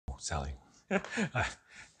Sally.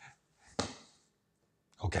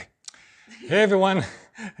 Okay. Hey everyone,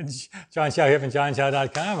 John Chow here from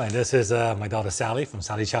johnchow.com, and this is my daughter Sally from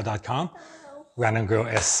sallychow.com. Random Girl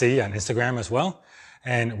SC on Instagram as well.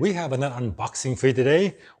 And we have another unboxing for you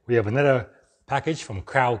today. We have another package from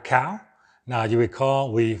Crowd Cow. Now you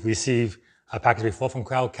recall we received a package before from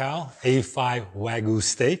Crowd Cow, A5 Wagyu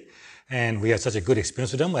steak. And we had such a good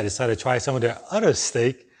experience with them, I decided to try some of their other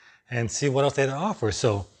steak and see what else they had to offer.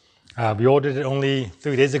 So we ordered it only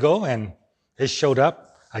 3 days ago, and it showed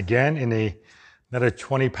up again in another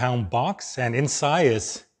 20-pound box. And inside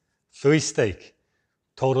is 3 steak,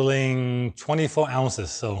 totaling 24 ounces.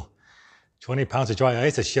 So 20 pounds of dry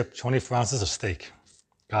ice to ship 24 ounces of steak.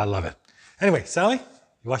 God love it. Anyway, Sally,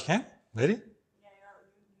 you wash your hand? Ready?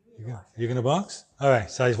 Yeah, you're gonna box? All right,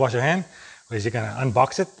 Sally's wash her hand. She's gonna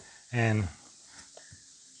unbox it. And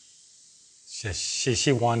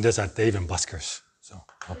she won this at Dave & Buster's. So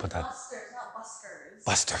I'll put that. Buster's, not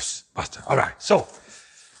Buster's. Buster. All right. So,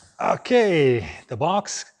 okay, the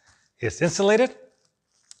box is insulated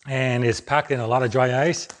and it's packed in a lot of dry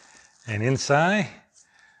ice. And inside,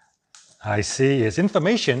 I see is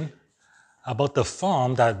information about the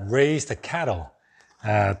farm that raised the cattle.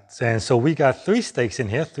 And so we got 3 steaks in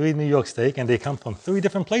here, 3 New York steak, and they come from 3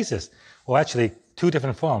 different places. Well, actually, 2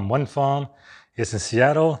 different farms. One farm is in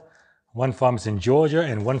Seattle, one farm is in Georgia,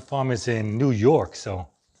 and one farm is in New York. So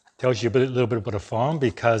it tells you a little bit about the farm,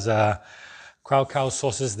 because Crowd Cow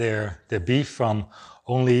sources their beef from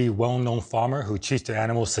only well-known farmer who treats their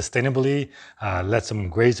animals sustainably, lets them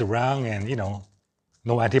graze around, and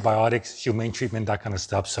no antibiotics, humane treatment, that kind of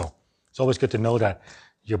stuff. So it's always good to know that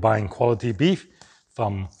you're buying quality beef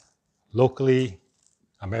from locally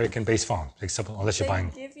American-based farms, except unless you're buying.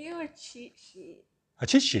 They give you a cheat sheet. A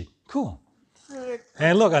cheat sheet, cool.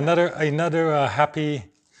 And look, another happy.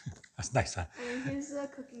 That's nice, huh? And here's the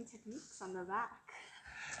cooking techniques on the back.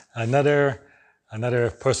 Another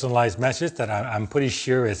personalized message that I'm pretty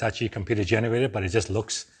sure is actually computer generated, but it just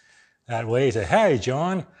looks that way. It says, "Hey,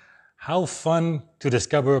 John, how fun to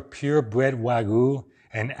discover purebred Wagyu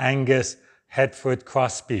and Angus Hereford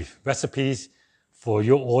cross beef recipes for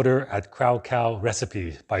your order at Crowd Cow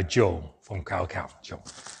Recipes by Joe from Crowd Cow." Joe.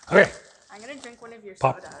 Okay. I'm gonna drink one of your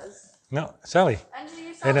Pop. sodas. No, Sally.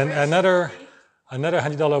 And then another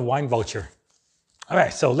 $100 wine voucher. All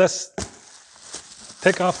right, so let's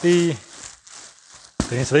take off the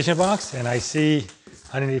insulation box, and I see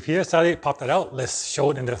underneath here, Sally, pop that out. Let's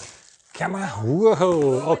show it in the camera.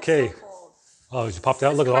 Whoa, okay. Oh, you popped it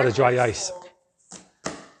out. Look at all the dry ice.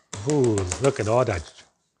 Ooh, look at all that.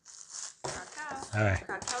 All right.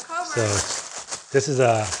 So this is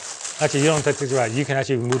actually, you don't have to do right. You can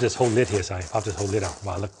actually remove this whole lid here, Sally. Pop this whole lid out.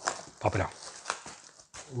 Wow, look, pop it out.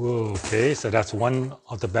 Okay, so that's one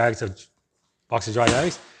of the bags of box of dry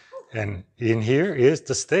ice, and in here is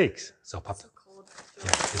the steaks. So pop it.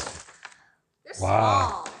 Yeah.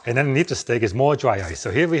 Wow. And underneath the steak is more dry ice. So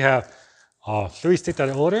here we have 3 steaks that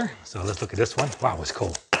I ordered. So let's look at this one. Wow, it's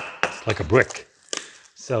cold. It's like a brick.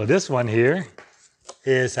 So this one here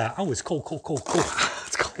is oh, it's cold.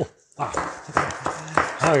 It's cold. Wow.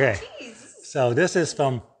 Okay. So this is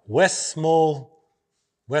from Westmore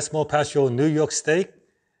Pasture, New York steak.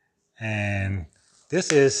 And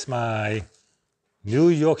this is my New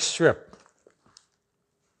York strip.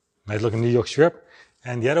 Nice looking New York strip.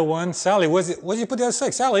 And the other one, Sally, where did you put the other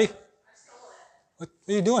steak? Sally? I stole it. What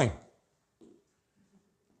are you doing?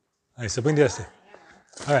 All right, so bring the other steak.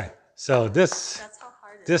 All right, so this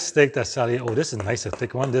steak that Sally, oh, this is a nice,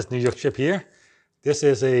 thick one. This New York strip here. This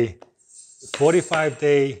is a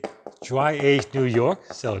 45-day dry aged New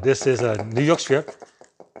York. So this is a New York strip,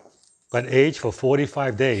 but aged for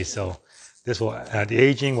 45 days. So this will add, the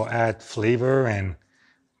aging will add flavor and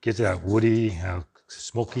gives it a woody,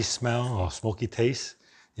 smoky smell or smoky taste.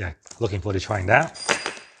 Yeah, looking forward to trying that.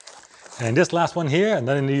 And this last one here,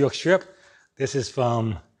 another New York strip. This is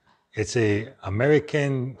from, it's a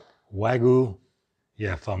American Wagyu,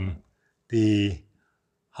 yeah, from the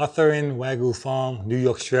Hawthorne Wagyu Farm, New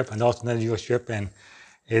York strip, and also another New York strip. And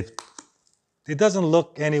it doesn't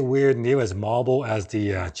look anywhere near as marble as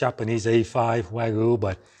the Japanese A5 Wagyu,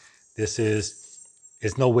 but this is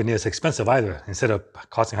nowhere near as expensive either. Instead of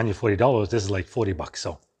costing $140, this is like $40,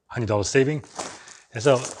 so $100 saving. And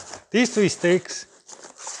so these 3 steaks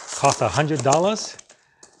cost $100,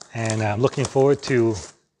 and I'm looking forward to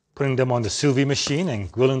putting them on the sous vide machine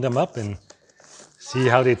and grilling them up and see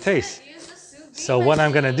how they taste. So what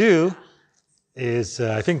I'm gonna do is,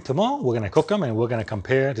 I think tomorrow we're gonna cook them and we're gonna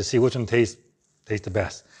compare to see which one tastes the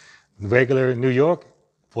best. Regular New York,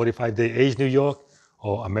 45-day aged New York,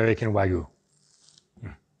 or American Wagyu.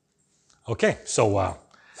 Okay, so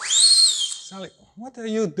Sally, what are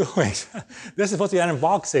you doing? This is supposed to be an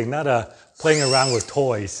unboxing, not a playing around with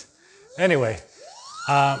toys. Anyway,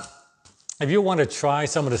 if you want to try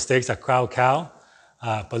some of the steaks at Crowd Cow,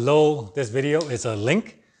 below this video is a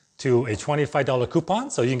link to a $25 coupon,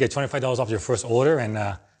 so you can get $25 off your first order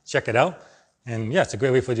and check it out. And yeah, it's a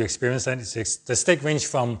great way for you to experience that. The steak range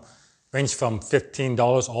from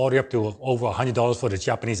 $15 all the way up to over $100 for the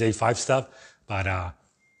Japanese A5 stuff. But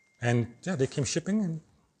and yeah, they came shipping and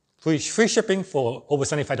free shipping for over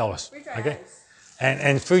 $75. Free dry okay, ice.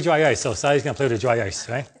 and free dry ice. So Sally's gonna play with the dry ice,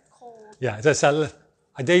 right? It's cold. Yeah,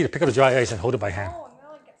 I dare you to pick up the dry ice and hold it by hand. Oh, I'm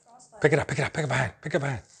gonna like get frostbite. Pick it up by hand, pick it up by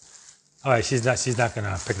hand. All right, she's not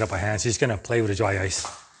gonna pick it up by hand. She's gonna play with the dry ice.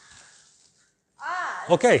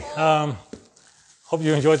 Okay. Hope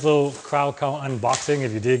you enjoyed the little Crowd Cow unboxing.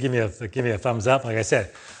 If you did, give me a thumbs up. Like I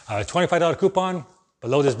said, $25 coupon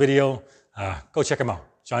below this video. Go check them out.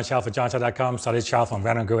 John Chow for johnchow.com. Sally Chow from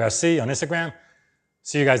Random Grill FC on Instagram.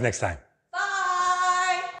 See you guys next time.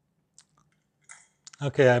 Bye.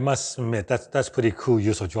 Okay, I must admit that's pretty cool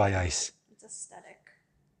use of dry ice.